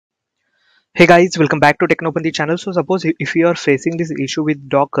Hey guys, welcome back to Technopanthi channel. So suppose if you are facing this issue with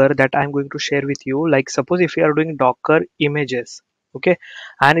Docker that I'm going to share with you, like suppose if you are doing Docker images, okay,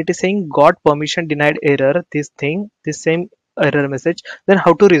 and it is saying got permission denied error, this same error message, then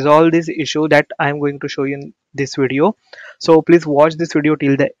how to resolve this issue that I'm going to show you in this video. So please watch this video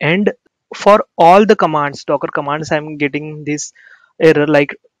till the end. For all the commands, Docker commands, I'm getting this error.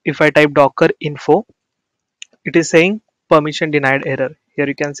 Like if I type docker info, it is saying permission denied error. Here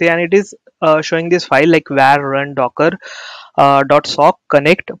you can see, and it is showing this file like var run docker .sock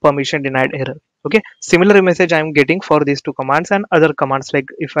connect permission denied error. Okay, similar message I'm getting for these two commands and other commands, like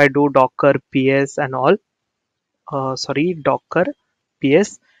if I do docker ps and all, docker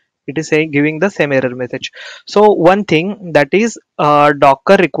ps, it is saying giving the same error message. So one thing that is,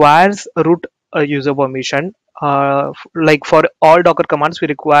 docker requires root user permission. Like for all docker commands we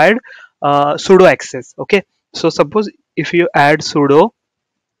required sudo access. Okay, so suppose if you add sudo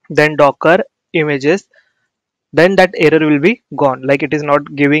then docker images, then that error will be gone, like it is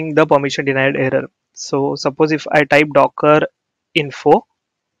not giving the permission denied error. So suppose if I type docker info,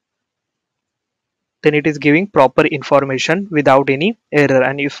 then it is giving proper information without any error.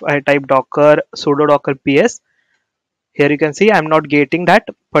 And if I type docker sudo docker ps, here you can see I'm not getting that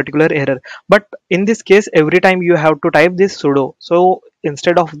particular error. But in this case every time you have to type this sudo. So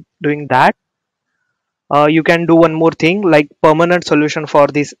instead of doing that, you can do one more thing, like permanent solution for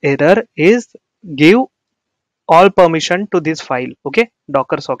this error is give all permission to this file. Okay,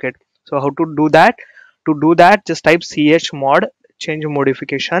 docker socket. So how to do that? To do that, just type chmod change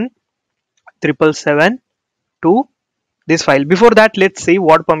modification 777 to this file. Before that, let's see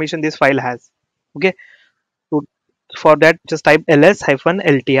what permission this file has. Okay, so for that just type ls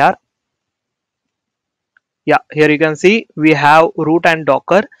 -ltr. Yeah, here you can see we have root and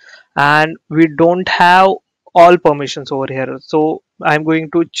docker, and we don't have all permissions over here. So I'm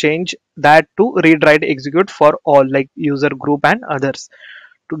going to change that to read write execute for all, like user group and others.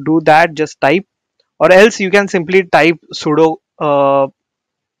 To do that, just type, or else you can simply type sudo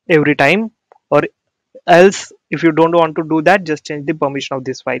every time, or else if you don't want to do that, just change the permission of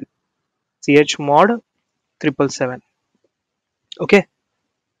this file chmod 777. Okay,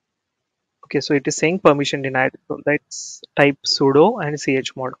 okay, so it is saying permission denied. So let's type sudo and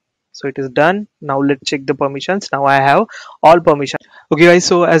chmod. So it is done. Now let's check the permissions. Now I have all permission. Okay guys,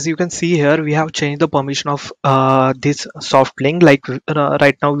 so as you can see here, we have changed the permission of this soft link. Like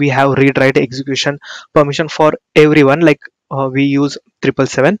right now we have read write execution permission for everyone, like we use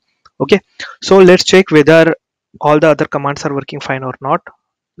 777. Okay, so let's check whether all the other commands are working fine or not.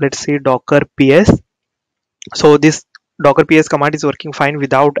 Let's see docker ps. So this docker ps command is working fine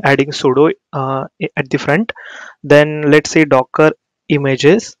without adding sudo at the front. Then let's say docker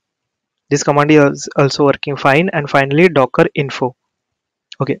images, this command is also working fine. And finally docker info.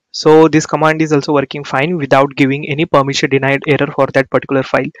 Okay, so this command is also working fine without giving any permission denied error for that particular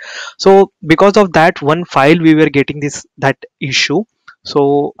file. So because of that one file we were getting that issue.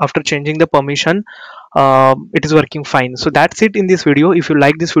 So after changing the permission, it is working fine. So that's it in this video. If you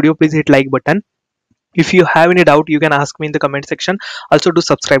like this video, please hit like button. If you have any doubt, you can ask me in the comment section. Also do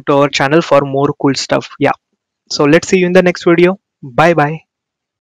subscribe to our channel for more cool stuff. Yeah, so let's see you in the next video. Bye bye.